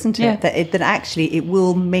insightful, isn't it? Yeah. That actually it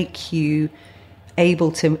will make you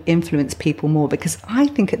able to influence people more, because I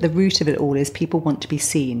think at the root of it all is people want to be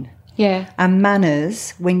seen. Yeah. And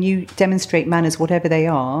manners, when you demonstrate manners, whatever they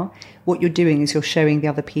are, what you're doing is you're showing the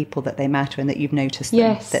other people that they matter and that you've noticed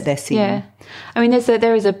them, that they're seen. Yeah. I mean,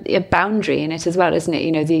 there is a boundary in it as well, isn't it?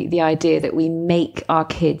 You know, the idea that we make our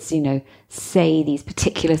kids, you know, say these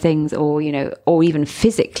particular things, or, you know, or even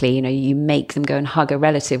physically, you know, you make them go and hug a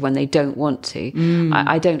relative when they don't want to.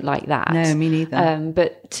 I don't like that. No, me neither.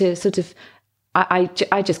 But to sort of, I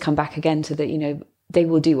just come back again to that, you know, they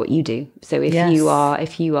will do what you do. So if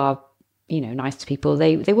you are, you know, nice to people,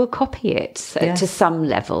 they will copy it to some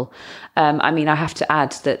level. I mean, I have to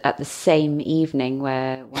add that at the same evening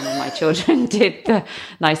where one of my children did the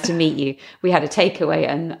nice to meet you, we had a takeaway,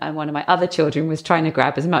 and one of my other children was trying to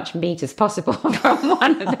grab as much meat as possible from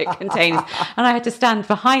one of the containers. And I had to stand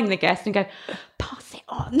behind the guest and go, pass it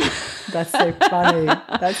on. That's so funny.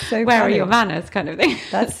 That's so funny. Where are your manners, kind of thing.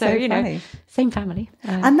 That's so you funny. know, same family.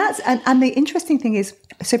 And the interesting thing is,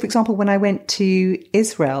 so for example, when I went to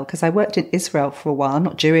Israel, because I worked in Israel for a while, I'm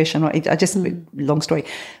not Jewish, long story,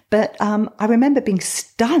 but I remember being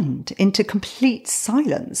stunned into complete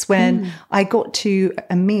silence when I got to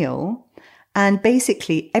a meal, and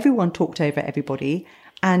basically everyone talked over everybody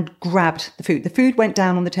and grabbed the food. The food went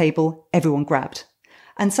down on the table, everyone grabbed.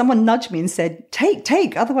 And someone nudged me and said,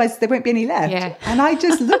 take, otherwise there won't be any left. Yeah. And I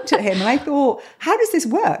just looked at him and I thought, how does this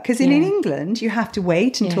work? Because in England, you have to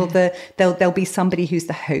wait until there'll be somebody who's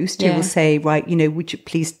the host who will say, right, you know, would you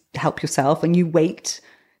please help yourself? And you wait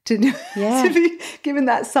to be given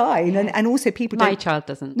that sign. And also people My child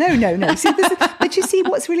doesn't. No. See, but you see,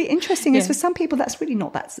 what's really interesting is for some people, that's really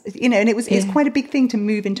not that, you know, and it's quite a big thing to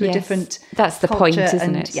move into a different That's the point,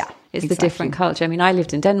 isn't it? Yeah. It's the different culture. I mean, I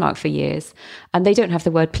lived in Denmark for years, and they don't have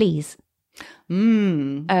the word please. For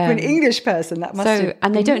an English person, that must have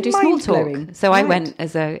and they don't do small talk. So right. I went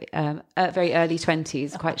as a very early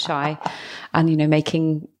 20s, quite shy, and, you know,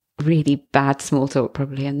 making really bad small talk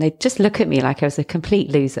probably, and they just look at me like I was a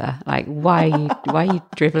complete loser, like why are you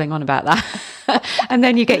dribbling on about that? And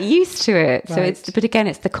then you get used to it. Right. So but again,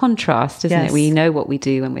 it's the contrast, isn't it? We know what we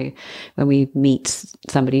do when we meet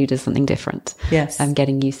somebody who does something different. Yes. I'm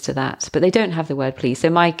getting used to that, but they don't have the word please.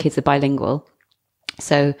 So my kids are bilingual,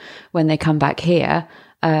 so when they come back here,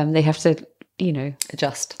 they have to, you know,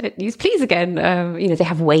 adjust, use please again. You know, they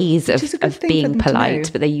have ways of being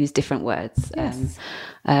polite, but they use different words. Yes.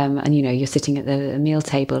 And, you know, you're sitting at the meal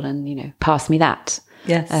table and, you know, pass me that.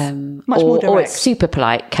 Yes. Much more direct. Or it's super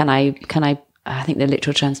polite. Can I think the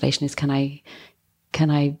literal translation is, can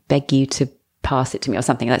I beg you to pass it to me, or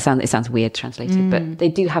something? It sounds weird translated, but they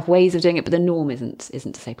do have ways of doing it, but the norm isn't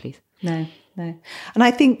to say please. No. And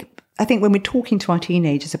I think when we're talking to our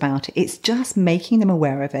teenagers about it, it's just making them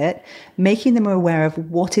aware of it, making them aware of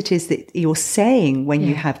what it is that you're saying when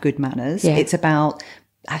you have good manners. Yeah. It's about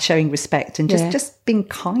showing respect and just being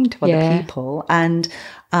kind to other people, and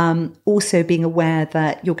also being aware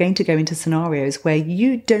that you're going to go into scenarios where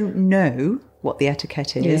you don't know what the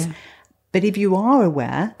etiquette is. Yeah. But if you are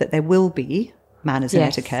aware that there will be manners and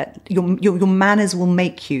etiquette, your manners will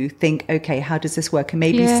make you think, okay, how does this work? And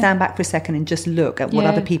maybe stand back for a second and just look at what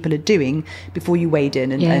other people are doing before you wade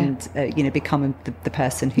in and you know, become the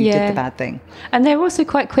person who did the bad thing. And they're also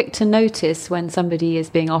quite quick to notice when somebody is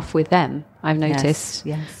being off with them, I've noticed.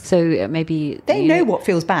 Yes. So maybe they know what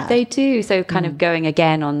feels bad. They do. So kind of going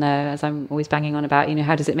again on as I'm always banging on about, you know,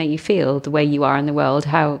 how does it make you feel, the way you are in the world?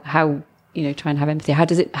 How try and have empathy. How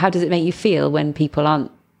does it make you feel when people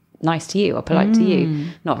aren't nice to you or polite to you?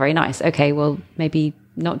 Not very nice. Okay, well, maybe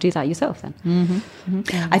not do that yourself then.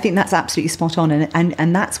 I think that's absolutely spot on.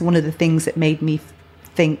 And that's one of the things that made me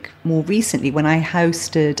think more recently when I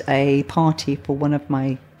hosted a party for one of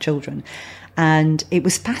my children. And it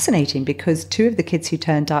was fascinating because two of the kids who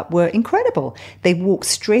turned up were incredible. They walked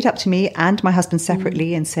straight up to me and my husband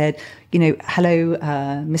separately and said, hello,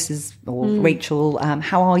 Mrs. or Rachel,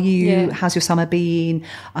 how are you? Yeah. How's your summer been?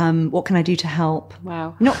 What can I do to help?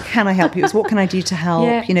 Wow. Not can I help you, it's what can I do to help?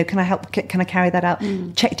 Yeah. Can I help? Can I carry that out?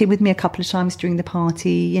 Checked in with me a couple of times during the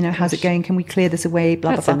party. How's it going? Can we clear this away?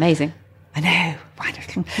 Blah, That's blah, blah. amazing. I know.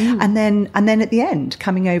 Wonderful. And then at the end,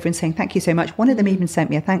 coming over and saying thank you so much. One of them even sent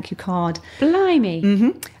me a thank you card.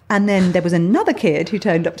 Blimey. And then there was another kid who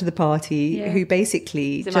turned up to the party who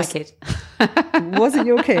basically my kid. wasn't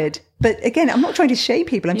your kid. But again, I'm not trying to shame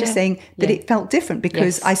people. I'm just saying that it felt different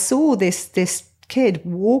because I saw this kid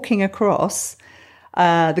walking across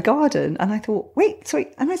the garden, and I thought, wait, sorry.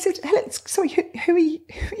 And I said, hello, sorry, who are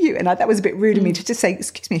you? And that was a bit rude of me to just say,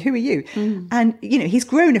 excuse me, who are you? And, he's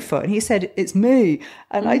grown a foot, and he said, it's me.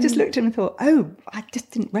 And I just looked at him and thought, oh, I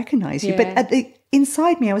just didn't recognize you. But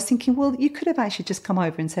inside me, I was thinking, well, you could have actually just come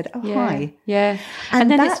over and said, oh, hi. Yeah. And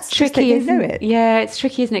then that's it's tricky, just that they know it. Yeah, it's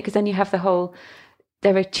tricky, isn't it? Because then you have the whole...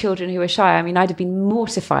 There are children who are shy. I mean, I'd have been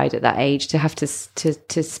mortified at that age to have to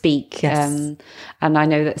speak. Yes. And I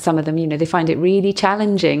know that some of them, they find it really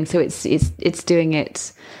challenging. So it's doing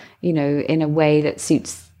it, in a way that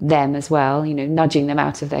suits them as well. Nudging them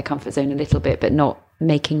out of their comfort zone a little bit, but not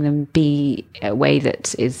making them be a way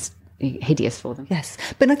that is hideous for them. Yes.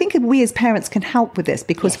 But I think we as parents can help with this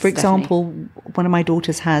because, for example, one of my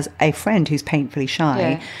daughters has a friend who's painfully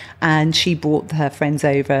shy and she brought her friends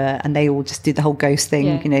over and they all just did the whole ghost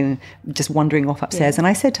thing, just wandering off upstairs. And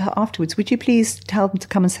I said to her afterwards, would you please tell them to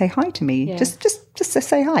come and say hi to me? Just to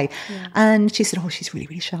say hi. And she said, oh, she's really,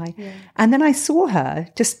 really shy. And then I saw her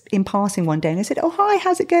just in passing one day and I said, oh, hi,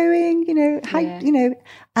 how's it going?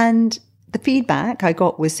 And the feedback I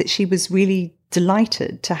got was that she was really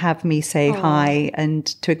delighted to have me say hi and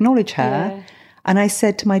to acknowledge her. And I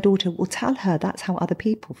said to my daughter, well, tell her that's how other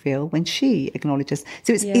people feel when she acknowledges.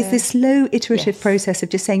 So it's this slow iterative process of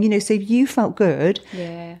just saying, so if you felt good,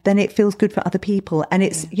 then it feels good for other people. And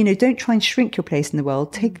it's, don't try and shrink your place in the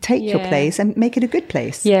world. Take your place and make it a good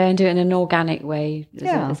place. Yeah, and do it in an organic way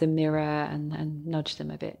as a mirror and nudge them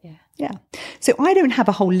a bit. Yeah. So I don't have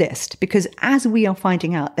a whole list because as we are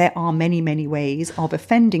finding out, there are many, many ways of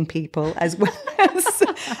offending people as well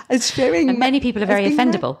as showing. And many people are very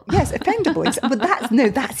offendable. Yes, offendable. But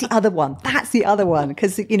that's the other one. That's the other one.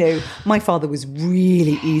 Because, my father was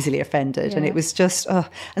really easily offended and it was just,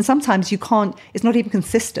 and sometimes you can't, it's not even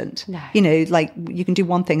consistent. No. Like you can do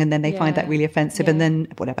one thing and then they find that really offensive and then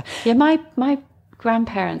whatever. Yeah, my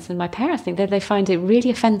grandparents and my parents think that they find it really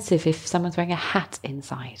offensive if someone's wearing a hat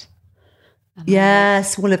inside.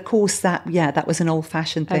 Yes, well, of course that was an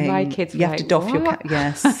old-fashioned thing. And my kids you have to doff your cap.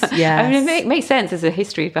 Yes. I mean, it makes sense. There's a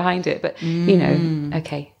history behind it, but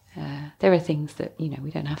okay. There are things that we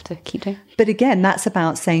don't have to keep doing. But again, that's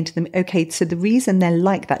about saying to them, okay, so the reason they're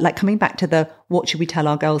like that, like coming back to the what should we tell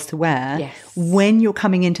our girls to wear? Yes. When you're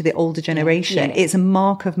coming into the older generation, it's a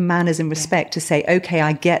mark of manners and respect to say, okay,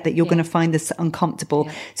 I get that you're going to find this uncomfortable.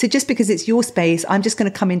 Yeah. So just because it's your space, I'm just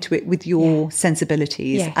going to come into it with your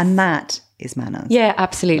sensibilities, and that is manners. Yeah,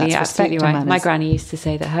 absolutely. That's absolutely right. My granny used to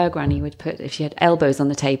say that her granny would put, if she had elbows on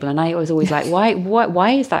the table, and I was always like,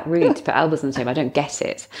 why is that rude to put elbows on the table? I don't get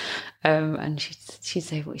it. And she'd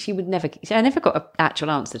say, well, I never got an actual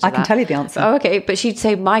answer to that. I can tell you the answer. Oh, okay. But she'd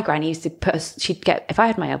say my granny used to if I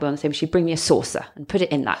had my elbow on the table, she'd bring me a saucer and put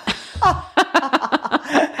it in that.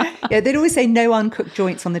 Yeah, they'd always say no uncooked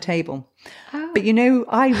joints on the table. Oh. But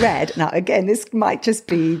I read, now again, this might just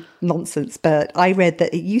be nonsense, but I read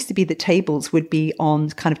that it used to be that tables would be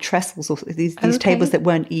on kind of trestles or these tables that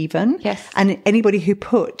weren't even. Yes. And anybody who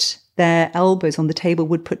put their elbows on the table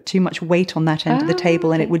would put too much weight on that end of the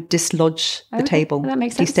table and it would dislodge the table, that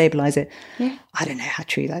makes sense. Destabilize it. Yeah. I don't know how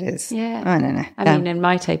true that is. Yeah. I don't know. I mean, in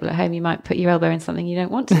my table at home, you might put your elbow in something you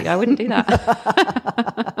don't want to. I wouldn't do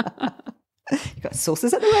that. You've got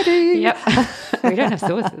sauces at the ready. Yep. We don't have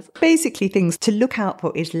sauces. Basically, things to look out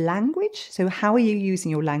for is language. So how are you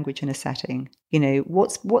using your language in a setting?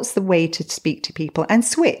 What's the way to speak to people and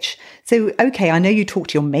switch? So, okay, I know you talk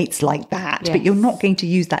to your mates like that, but you're not going to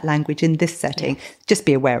use that language in this setting. Yes. Just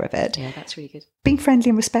be aware of it. Yeah, that's really good. Being friendly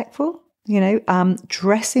and respectful.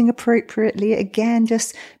 Dressing appropriately. Again,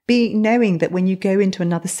 just knowing that when you go into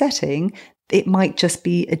another setting, it might just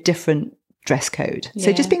be a different dress code.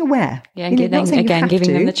 So just being aware. Yeah, and giving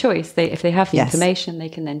them the choice. If they have the information, they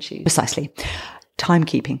can then choose. Precisely.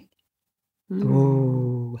 Timekeeping.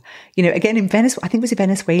 Ooh. Again, in Venezuela, I think it was in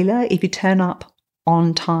Venezuela, if you turn up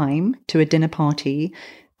on time to a dinner party,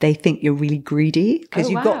 they think you're really greedy because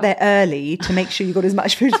you got there early to make sure you got as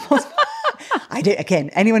much food as possible.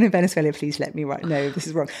 Anyone in Venezuela, please let me know this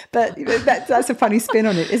is wrong. But that's a funny spin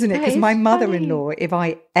on it, isn't it? Because my mother-in-law,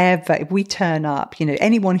 if we turn up,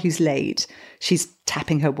 anyone who's late, she's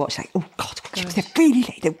tapping her watch like, oh God, they're really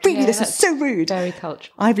late. This is so rude. Very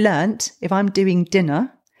cultural. I've learnt if I'm doing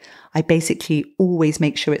dinner, I basically always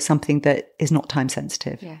make sure it's something that is not time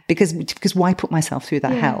sensitive because why put myself through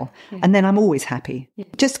that hell? Yeah. And then I'm always happy. Yeah.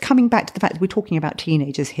 Just coming back to the fact that we're talking about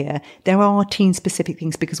teenagers here, there are teen specific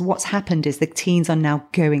things because what's happened is the teens are now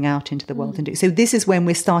going out into the world and do. So this is when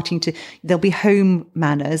we're starting there'll be home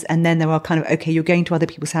manners and then there are kind of, okay, you're going to other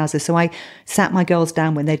people's houses. So I sat my girls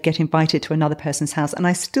down when they'd get invited to another person's house and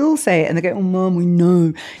I still say it and they go, oh Mom, we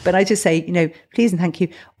know. But I just say, please and thank you,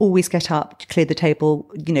 always get up, clear the table,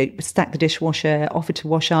 stack the dishwasher, offer to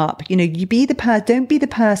wash up. You be don't be the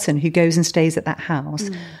person who goes and stays at that house.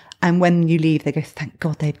 And when you leave, they go, thank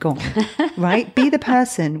God they've gone, right? Be the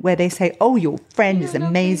person where they say, oh, your friend is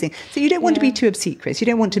amazing. So you don't want to be too obsequious. You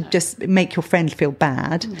don't want to just make your friend feel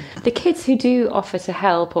bad. The kids who do offer to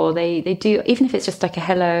help or they do, even if it's just like a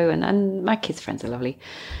hello, and my kids' friends are lovely,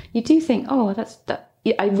 you do think, oh, that.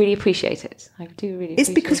 I really appreciate it. I do really appreciate it. It's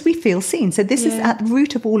because we feel seen. So this is at the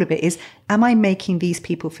root of all of it is, am I making these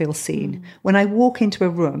people feel seen? When I walk into a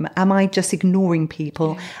room, am I just ignoring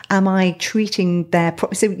people? Am I treating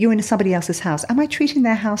so you're in somebody else's house. Am I treating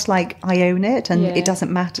their house like I own it and it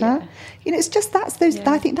doesn't matter? It's just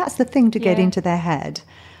I think that's the thing to get into their head.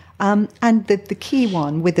 And the key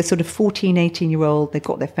one with the sort of 14, 18-year-old, they've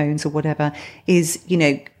got their phones or whatever, is,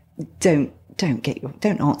 don't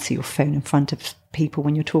answer your phone in front of people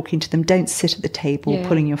when you're talking to them. Don't sit at the table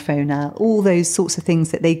pulling your phone out. All those sorts of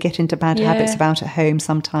things that they get into bad habits about at home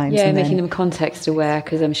sometimes. Yeah, and making them context aware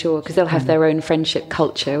because they'll have their own friendship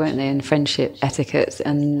culture, won't they, and friendship etiquette,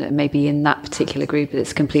 and maybe in that particular group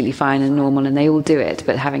it's completely fine and normal and they all do it,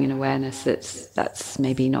 but having an awareness that's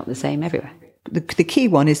maybe not the same everywhere. The key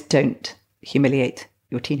one is don't humiliate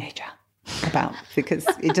your teenager because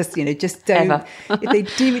it just don't. If they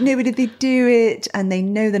do it and they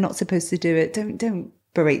know they're not supposed to do it, don't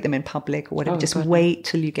berate them in public or whatever. Wait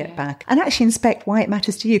till you get back and actually inspect why it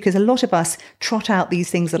matters to you, because a lot of us trot out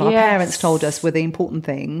these things that our parents told us were the important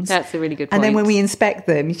things. That's a really good point. And then when we inspect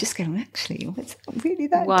them, you just go, actually, it's not really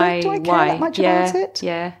that. Do I care that much about it?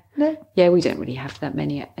 No. Yeah, we don't really have that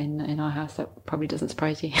many in our house. That probably doesn't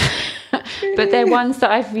surprise you. But they're ones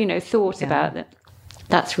that I've thought about that.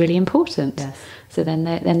 That's really important. Yes. So then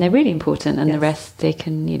they're really important, and the rest they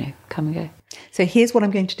can come and go. So here's what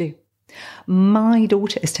I'm going to do. My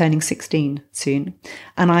daughter is turning 16 soon,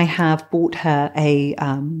 and I have bought her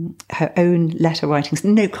her own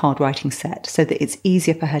note card writing set, so that it's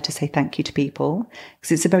easier for her to say thank you to people.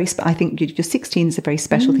 Because it's I think your 16 is a very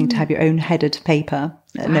special thing to have your own headed paper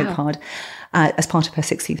note card. As part of her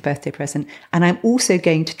 16th birthday present. And I'm also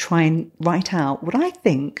going to try and write out what I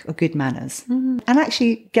think are good manners and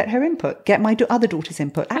actually get her input, get my other daughter's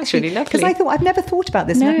input. That's really lovely. Because I thought, I've never thought about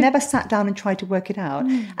this and I've never sat down and tried to work it out.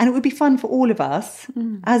 And it would be fun for all of us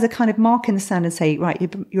as a kind of mark in the sand and say,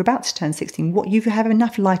 right, you're about to turn 16. You have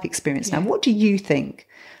enough life experience now. What do you think?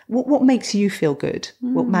 What makes you feel good?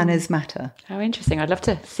 What manners matter? How interesting. I'd love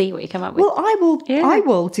to see what you come up with. Well, I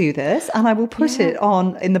will do this and I will put it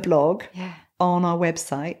in the blog. Yeah. On our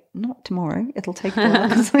website, not tomorrow. It'll take a while.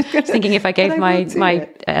 Thinking if I gave my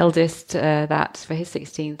eldest that for his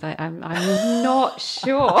 16th, I'm not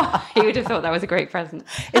sure he would have thought that was a great present.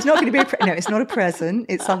 It's not going to be it's not a present.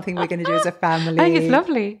 It's something we're going to do as a family. I think it's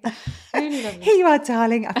lovely. Really lovely. Here you are,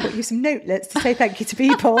 darling. I've got you some notelets to say thank you to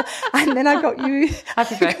people, and then I got you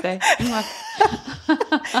happy birthday.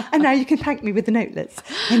 And now you can thank me with the notelets.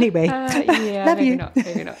 Anyway, love maybe you.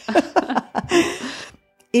 Maybe not.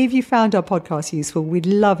 If you found our podcast useful, we'd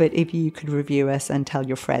love it if you could review us and tell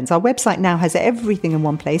your friends. Our website now has everything in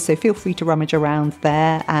one place, so feel free to rummage around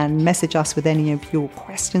there and message us with any of your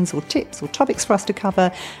questions or tips or topics for us to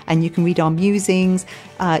cover, and you can read our musings.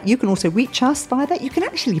 You can also reach us via that. You can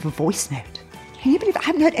actually leave a voice note. Can you believe it? I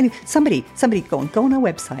haven't heard any. Somebody go on our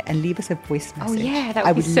website and leave us a voice message. Oh yeah, that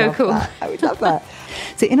would be so cool. I would love that.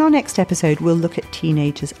 So in our next episode, we'll look at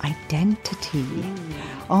teenagers' identity.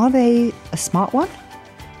 Are they a smart one?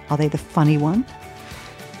 Are they the funny one?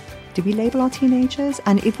 Do we label our teenagers?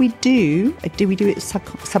 And if we do we do it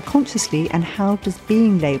subconsciously? And how does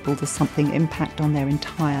being labelled as something impact on their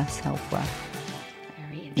entire self-worth?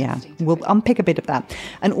 Very Yeah, we'll unpick a bit of that.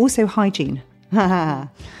 And also hygiene.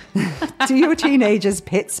 Do your teenagers'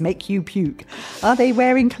 pits make you puke? Are they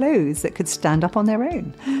wearing clothes that could stand up on their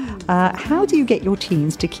own? How do you get your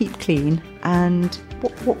teens to keep clean? And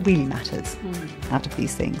what really matters out of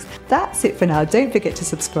these things? That's it for now. Don't forget to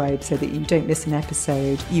subscribe so that you don't miss an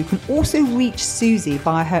episode. You can also reach Susie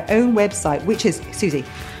via her own website, which is, Susie?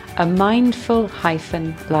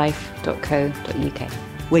 amindful-life.co.uk,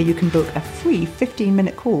 where you can book a free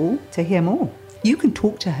 15-minute call to hear more. You can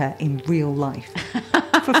talk to her in real life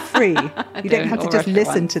for free. You don't have to just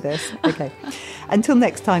listen to this. Okay. Until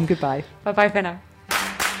next time, goodbye. Bye-bye for now.